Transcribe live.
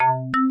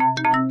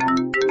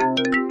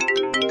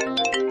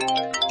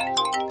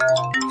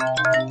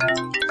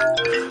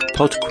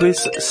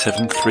PodQuiz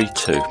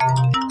 732.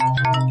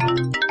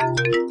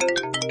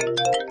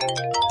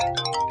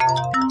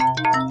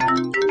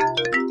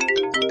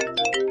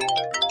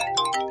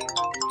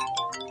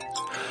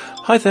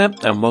 Hi there,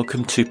 and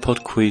welcome to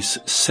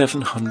PodQuiz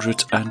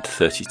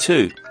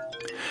 732.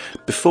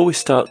 Before we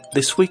start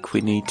this week,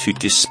 we need to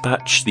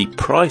dispatch the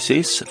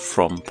prizes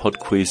from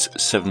PodQuiz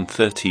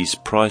 730's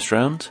prize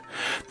round.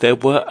 There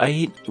were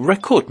a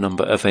record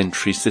number of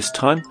entries this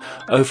time,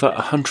 over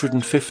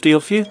 150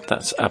 of you.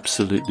 That's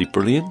absolutely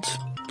brilliant.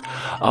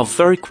 I'll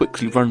very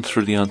quickly run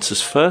through the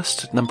answers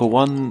first. Number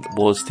 1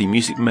 was the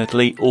music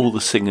medley. All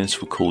the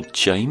singers were called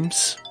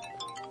James.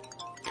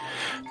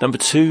 Number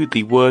 2,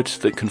 the word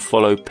that can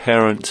follow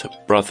parent,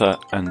 brother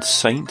and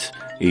saint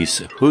is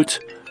hood.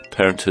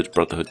 Parenthood,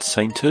 brotherhood,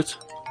 sainthood.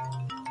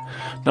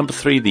 Number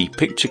 3, the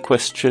picture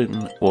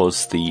question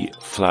was the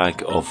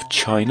flag of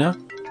China.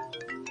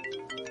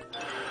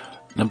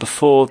 Number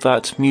 4,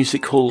 that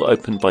music hall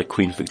opened by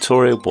Queen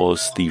Victoria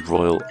was the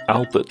Royal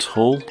Albert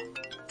Hall.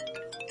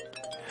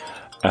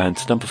 And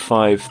number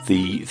 5,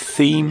 the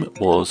theme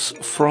was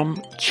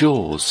from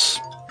Jaws.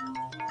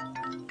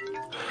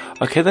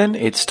 Okay then,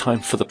 it's time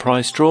for the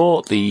prize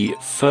draw. The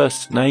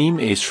first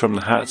name is from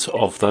the hat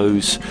of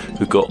those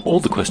who got all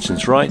the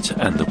questions right,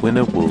 and the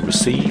winner will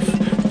receive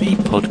the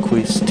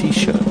PodQuiz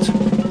t-shirt.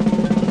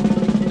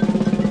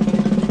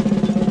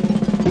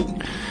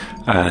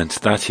 And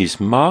that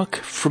is Mark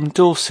from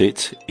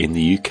Dorset in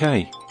the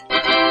UK.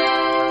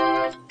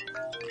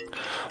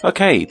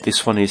 Okay,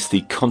 this one is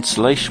the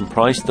consolation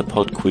prize, the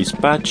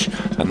PodQuiz badge,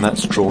 and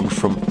that's drawn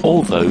from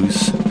all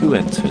those who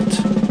entered.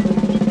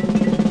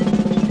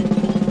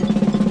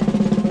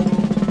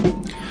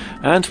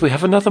 And we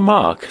have another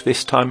Mark.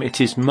 This time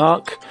it is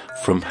Mark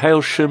from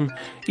Hailsham,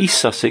 East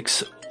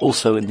Sussex,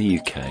 also in the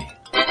UK.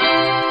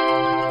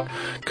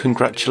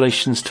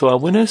 Congratulations to our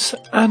winners,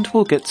 and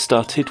we'll get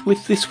started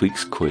with this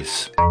week's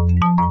quiz.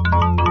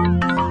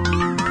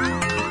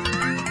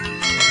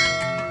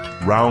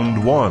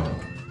 Round 1.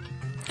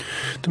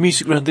 The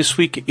music round this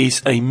week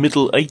is a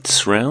middle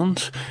eights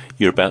round.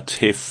 You're about to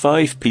hear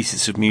 5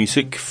 pieces of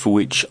music for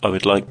which I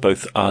would like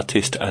both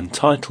artist and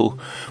title,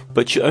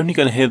 but you're only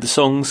going to hear the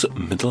songs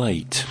middle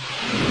 8.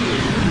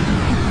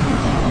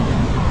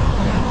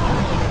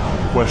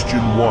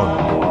 Question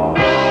 1.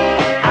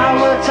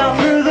 I worked all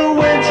through the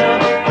winter,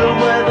 the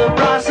weather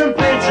brought some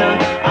bitter.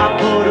 I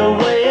put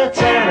away a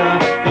tenner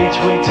each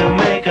week to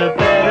make her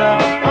better.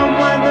 And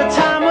when the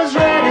time was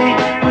ready,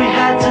 we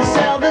had to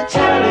sell the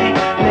telly.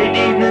 Late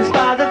evenings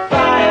by the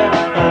fire,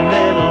 and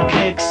little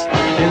kicks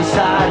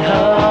inside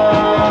her.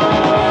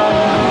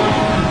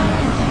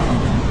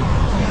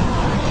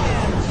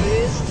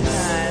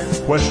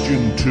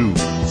 Question 2.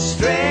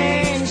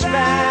 Strange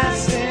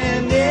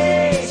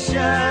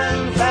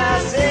fascination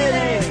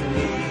fascinating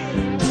me.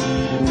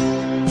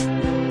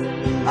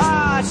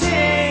 Our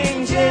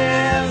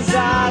changes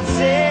are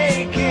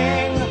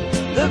taking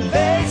the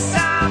pace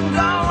I'm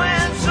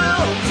going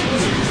through.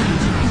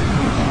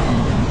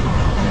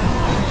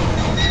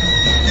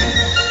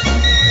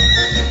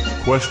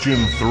 Question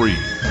 3.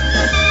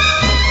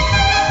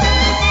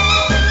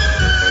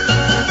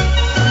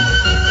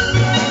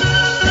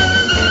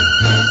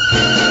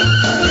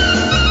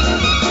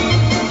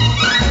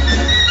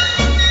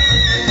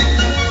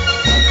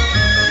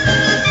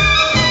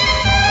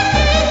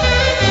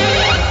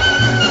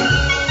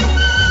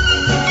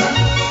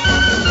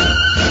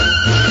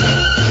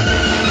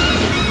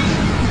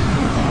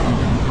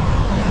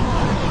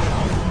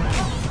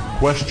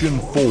 Question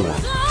 4.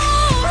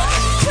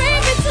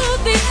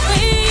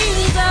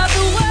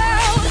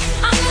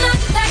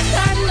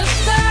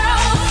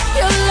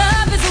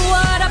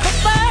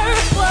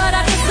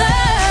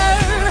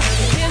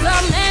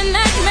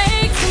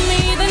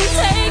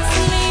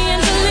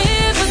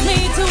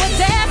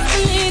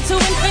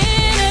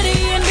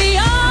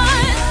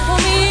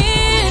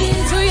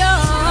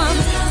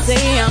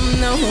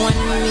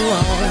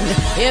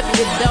 If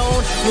you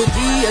don't, you'll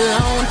be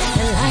alone,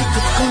 and like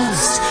a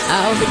ghost,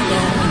 I'll be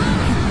gone.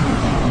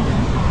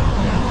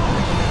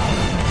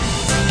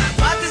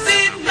 What does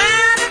it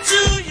matter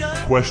to you?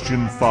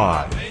 Question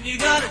 5. When you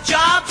got a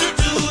job to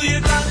do, you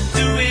got to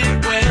do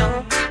it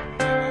well.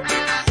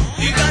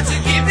 You got to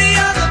give the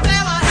other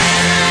fella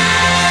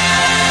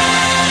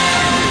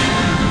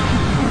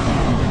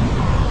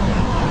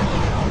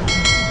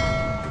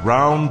hand.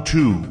 Round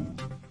 2.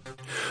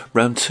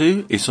 Round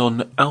 2 is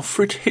on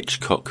Alfred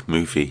Hitchcock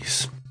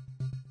movies.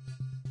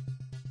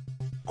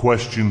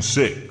 Question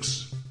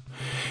 6.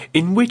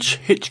 In which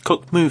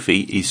Hitchcock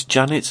movie is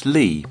Janet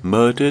Leigh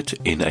murdered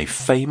in a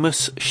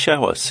famous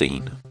shower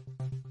scene?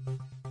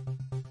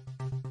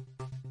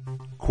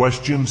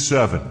 Question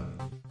 7.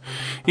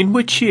 In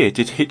which year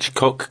did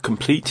Hitchcock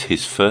complete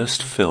his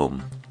first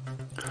film?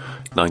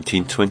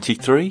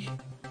 1923,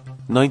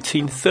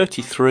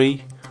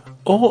 1933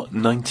 or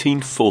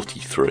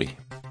 1943?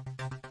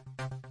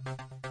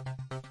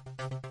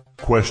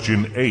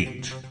 Question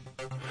 8.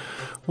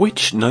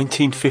 Which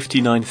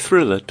 1959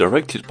 thriller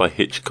directed by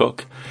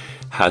Hitchcock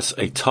has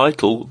a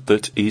title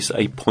that is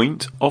a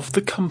point of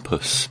the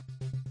compass?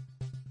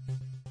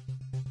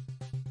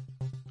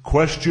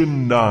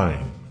 Question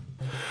 9.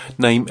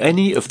 Name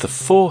any of the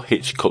 4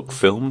 Hitchcock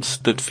films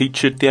that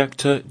featured the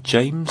actor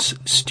James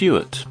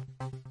Stewart.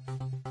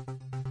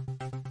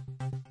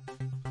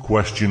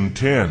 Question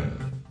 10.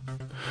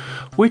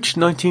 Which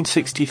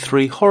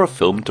 1963 horror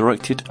film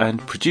directed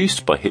and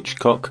produced by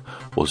Hitchcock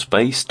was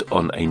based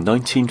on a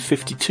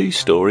 1952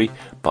 story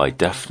by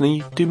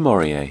Daphne du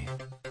Maurier?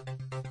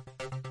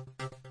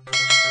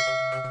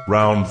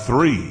 Round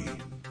 3.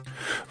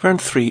 Round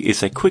 3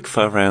 is a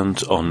quickfire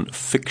round on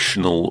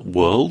fictional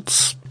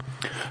worlds.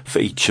 For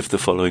each of the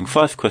following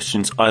 5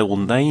 questions, I will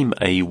name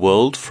a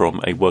world from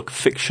a work of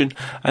fiction,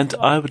 and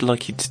I would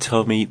like you to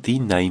tell me the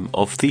name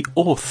of the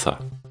author.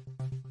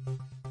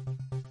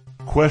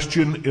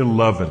 Question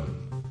 11.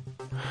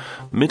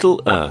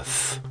 Middle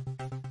Earth.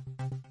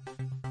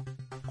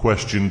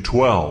 Question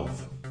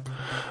 12.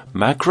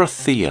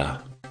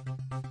 Magrathea.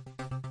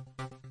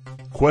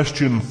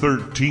 Question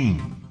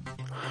 13.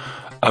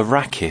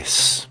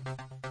 Arrakis.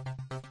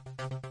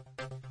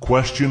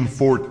 Question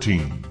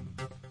 14.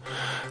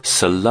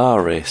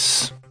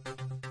 Solaris.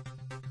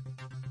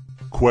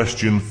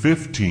 Question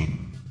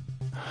 15.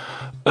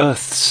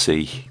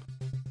 Earthsea.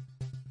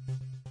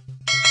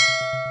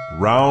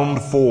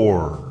 Round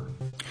 4.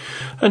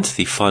 And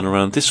the final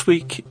round this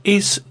week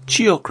is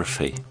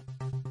Geography.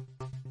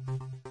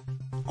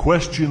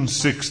 Question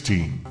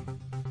 16.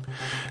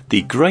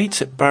 The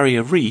Great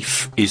Barrier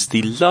Reef is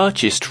the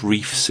largest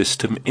reef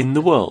system in the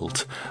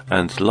world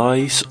and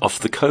lies off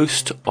the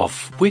coast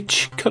of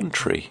which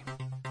country?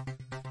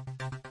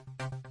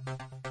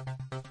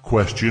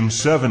 Question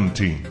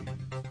 17.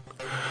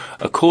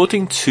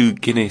 According to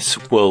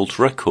Guinness World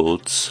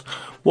Records,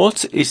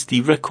 what is the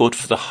record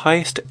for the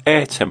highest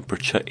air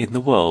temperature in the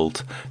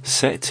world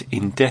set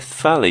in Death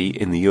Valley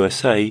in the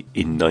USA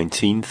in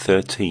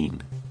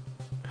 1913?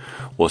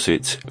 Was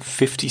it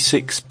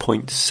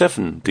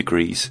 56.7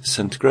 degrees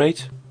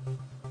centigrade,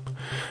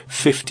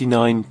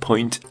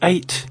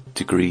 59.8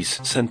 degrees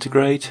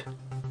centigrade,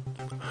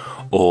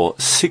 or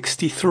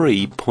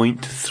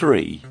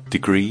 63.3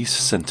 degrees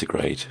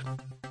centigrade?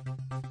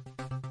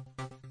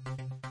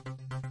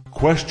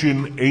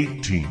 Question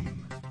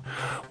 18.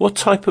 What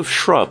type of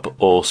shrub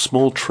or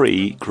small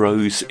tree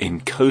grows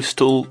in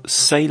coastal,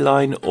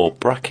 saline or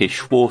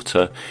brackish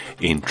water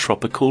in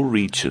tropical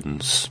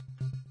regions?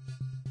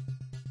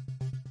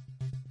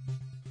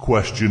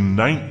 Question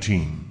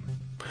 19.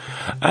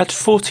 At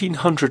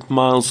 1,400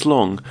 miles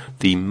long,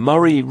 the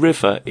Murray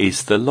River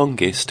is the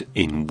longest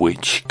in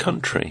which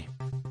country?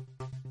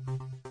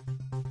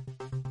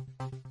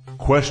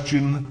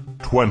 Question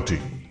 20.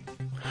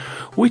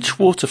 Which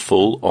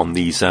waterfall on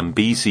the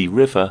Zambezi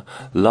River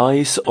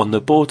lies on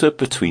the border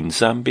between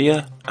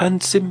Zambia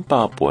and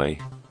Zimbabwe?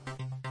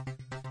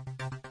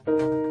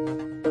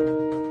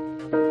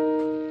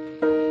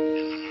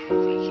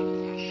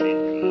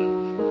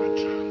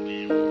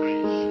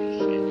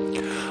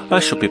 I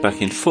shall be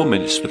back in 4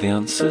 minutes with the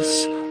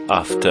answers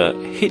after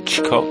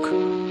Hitchcock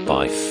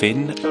by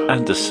Finn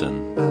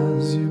Anderson.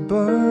 As you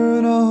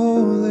burn a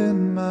hole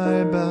in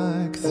my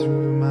back,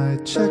 through my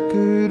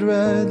checkered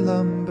red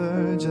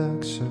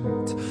lumberjack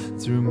shirt,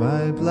 through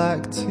my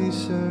black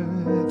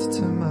t-shirt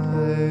to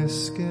my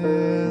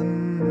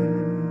skin,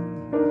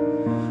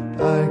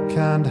 I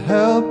can't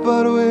help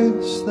but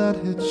wish that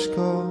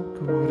Hitchcock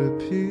would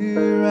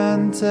appear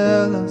and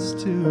tell us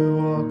to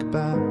walk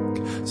back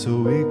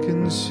so we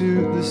can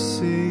shoot the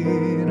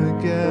scene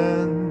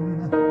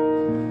again.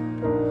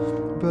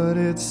 But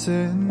it's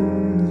in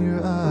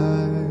your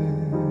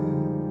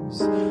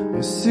eyes,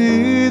 you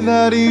see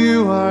that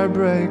you are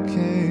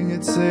breaking.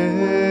 It's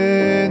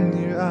in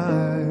your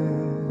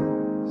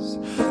eyes,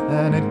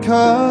 and it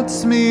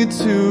cuts me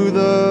to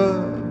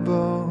the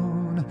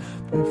bone.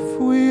 If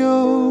we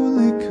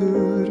only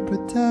could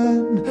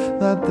pretend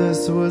that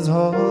this was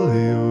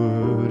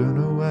Hollywood,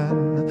 and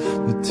when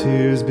the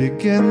tears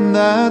begin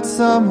that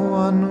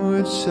someone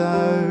would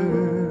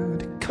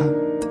shout,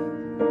 cut.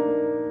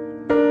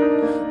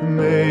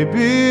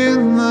 Maybe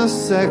in the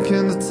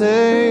second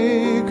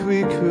take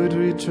we could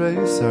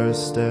retrace our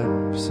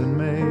steps and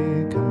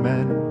make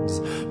amends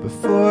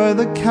before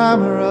the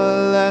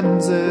camera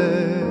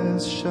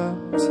lenses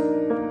shut.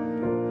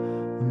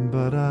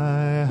 But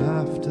I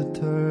have to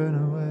turn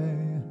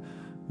away,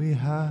 we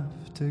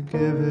have to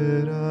give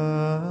it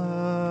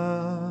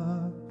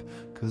up,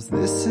 'cause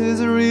this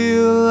is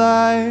real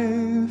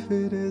life,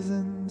 it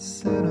isn't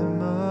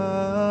cinema,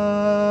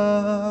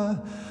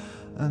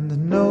 and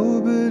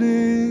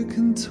nobody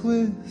can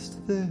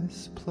twist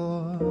this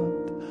plot,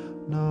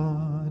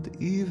 not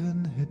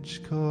even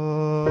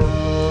Hitchcock.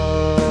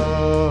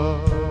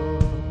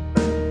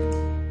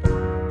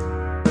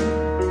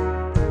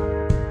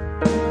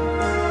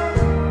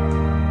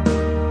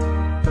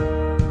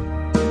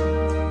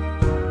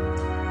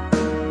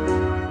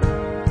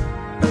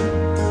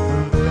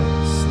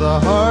 The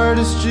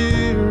hardest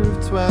year of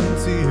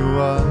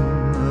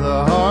 21,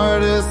 the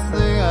hardest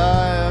thing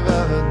I have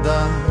ever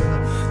done,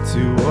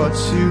 to watch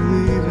you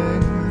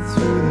leaving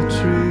through the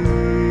trees,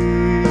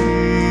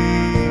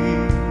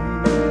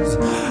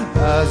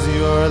 as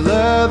your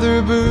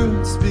leather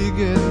boots begin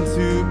begin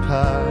to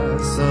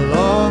pass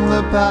along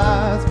the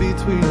path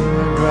between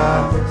the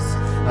grass.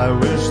 I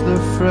wish the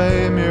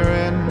frame you're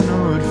in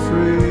would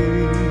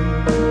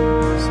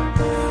freeze,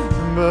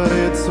 but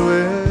it's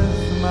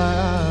with my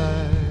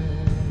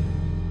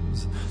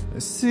eyes. I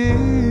see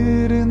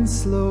it in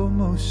slow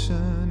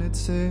motion,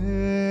 it's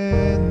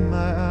in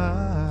my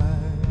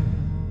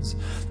eyes,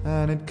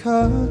 and it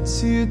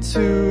cuts you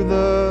to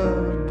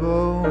the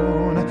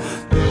bone.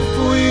 If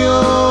we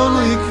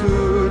only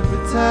could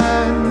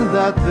pretend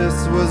that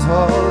this was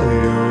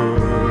Hollywood,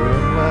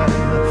 when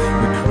the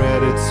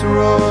credits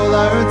roll,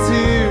 our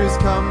tears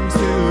come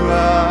to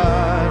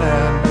an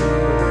end.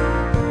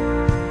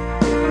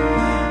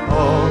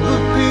 All the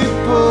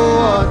people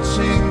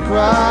watching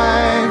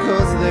cry,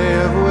 'cause they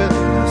have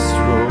witnessed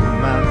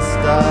romance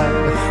die.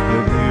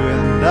 But you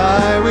and I,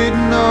 we'd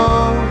know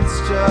it's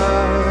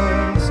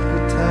just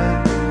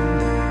pretend.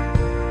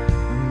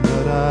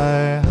 But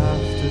I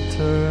have to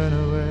turn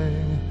away,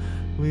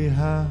 we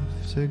have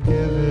to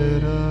give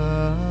it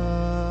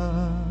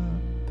up,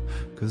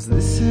 'cause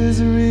this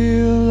is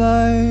real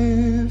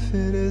life,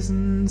 it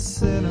isn't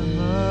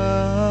cinema,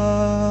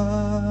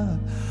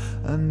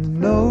 and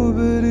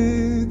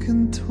nobody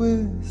can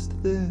twist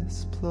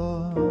this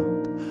plot,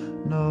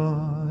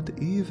 not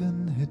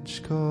even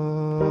Hitchcock.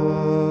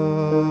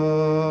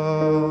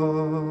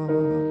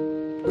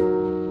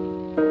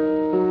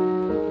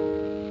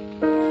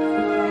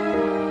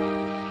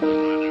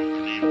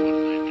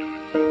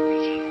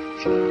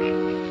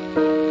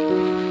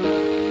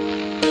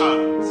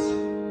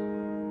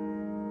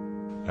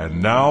 And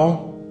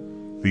now,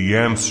 the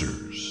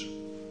answers.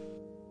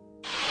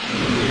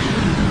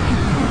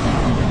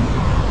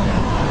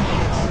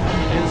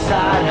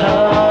 Inside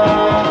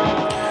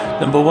her,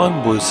 Number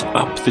 1 was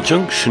Up the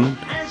Junction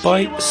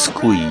by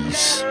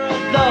Squeeze.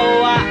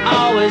 though I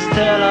always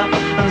tell her,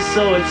 and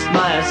so it's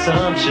my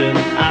assumption,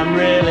 I'm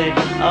really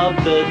of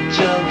the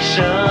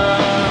junction.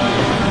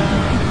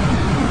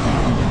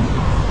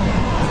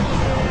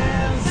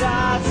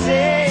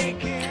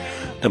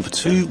 Number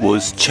 2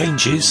 was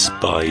Changes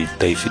by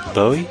David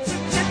Bowie.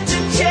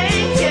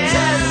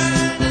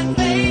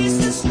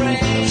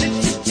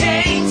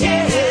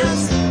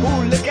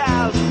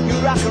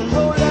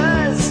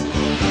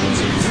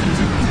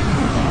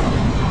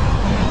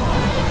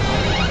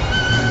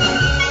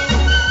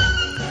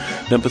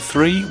 Number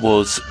 3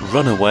 was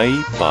Runaway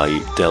by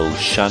Del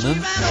Shannon.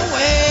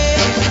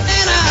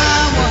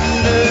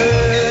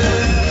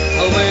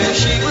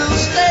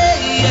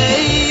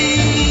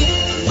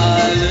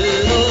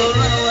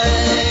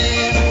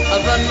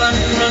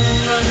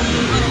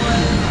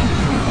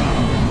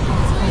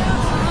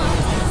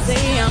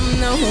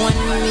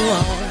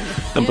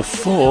 Number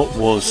 4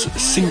 was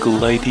Single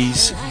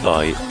Ladies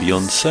by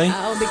Beyonce.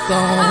 I'll be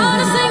gone. All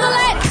the single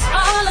ladies,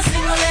 all the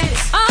single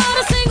ladies, all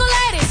the single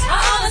ladies,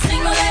 all the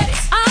single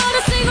ladies, all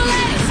the single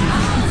ladies.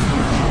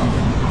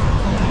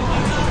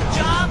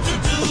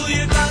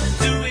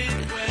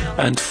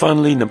 And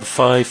finally, number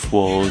 5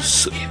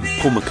 was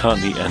Paul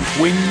McCartney and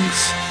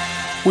Wings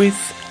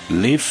with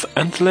Live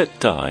and Let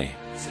Die.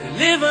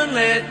 Live and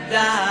let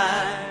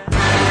die.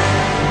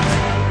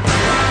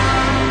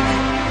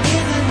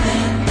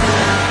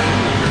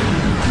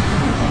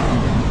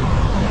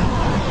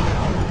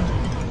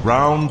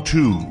 Round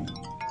 2.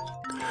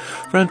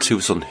 Round 2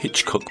 was on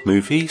Hitchcock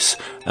movies,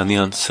 and the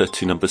answer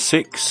to number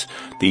 6,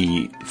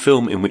 the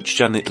film in which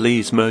Janet Leigh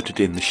is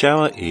murdered in the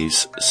shower,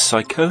 is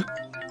Psycho.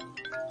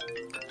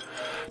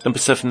 Number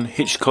 7,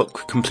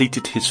 Hitchcock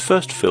completed his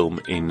first film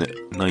in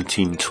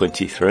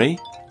 1923.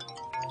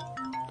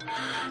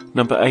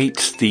 Number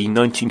 8, the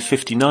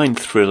 1959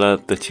 thriller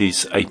that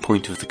is A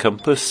Point of the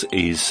Compass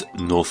is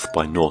North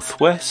by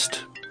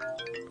Northwest.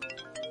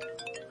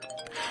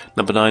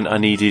 Number 9, I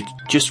needed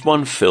just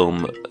one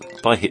film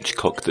by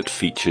Hitchcock that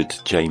featured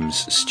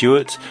James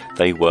Stewart.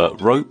 They were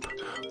Rope,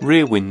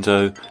 Rear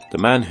Window, The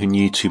Man Who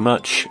Knew Too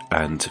Much,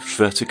 and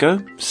Vertigo,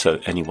 so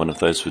any one of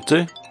those would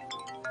do.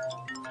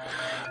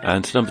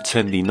 And number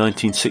 10, the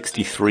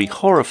 1963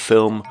 horror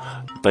film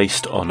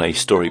based on a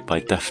story by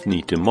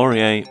Daphne du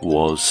Maurier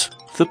was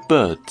The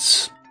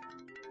Birds.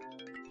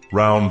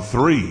 Round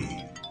 3.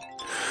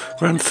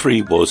 Round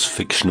 3 was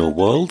Fictional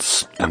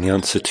Worlds, and the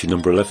answer to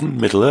number 11,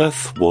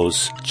 Middle-earth,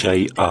 was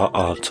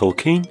J.R.R.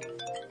 Tolkien.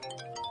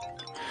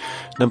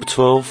 Number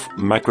 12,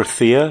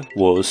 Magrathea,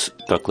 was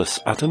Douglas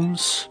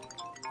Adams.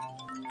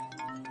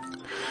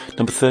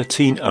 Number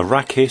 13,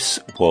 Arrakis,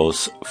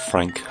 was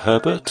Frank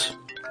Herbert.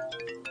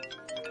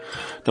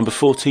 Number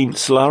 14,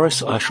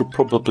 Solaris, I shall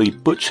probably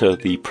butcher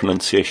the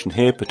pronunciation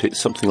here, but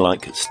it's something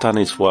like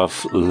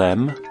Stanisław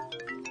Lem.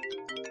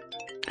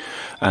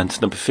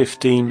 And number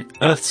 15,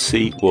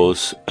 Earthsea,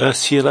 was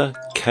Ursula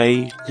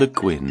K. Le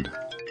Guin.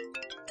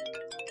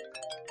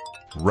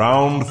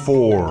 Round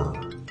 4.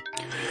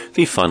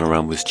 The final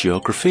round was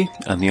geography,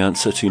 and the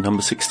answer to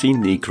number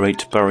 16, the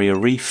Great Barrier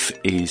Reef,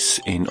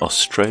 is in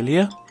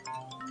Australia.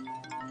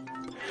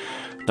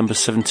 Number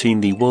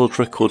 17, the world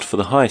record for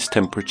the highest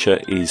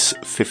temperature is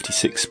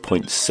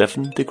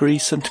 56.7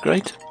 degrees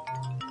centigrade.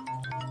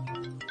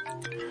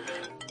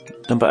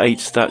 Number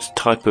 8, that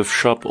type of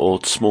shrub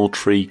or small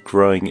tree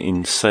growing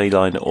in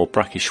saline or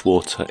brackish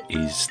water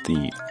is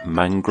the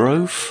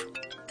mangrove.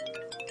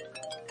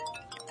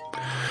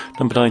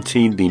 Number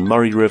 19, the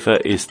Murray River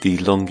is the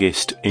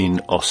longest in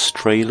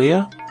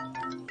Australia.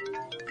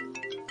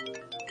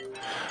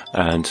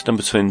 And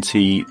number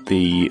 20,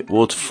 the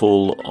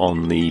waterfall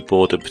on the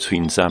border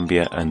between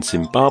Zambia and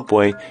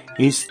Zimbabwe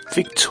is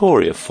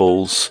Victoria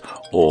Falls,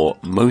 or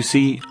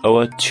Mosi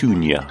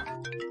Oatunya.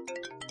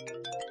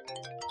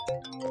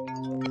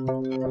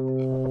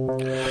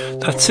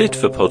 That's it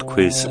for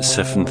PodQuiz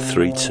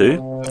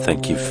 732.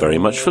 Thank you very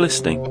much for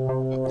listening.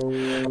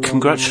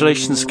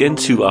 Congratulations again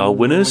to our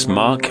winners,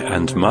 Mark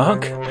and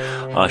Mark.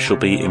 I shall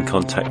be in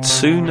contact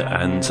soon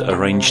and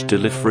arrange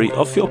delivery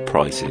of your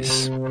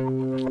prizes.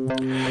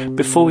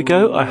 Before we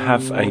go, I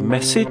have a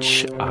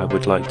message. I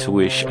would like to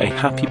wish a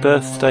happy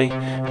birthday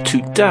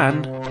to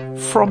Dan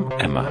from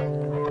Emma.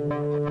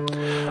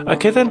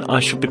 Okay then, I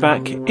shall be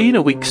back in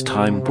a week's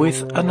time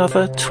with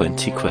another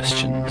 20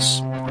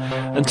 questions.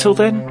 Until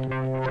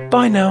then,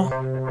 bye now.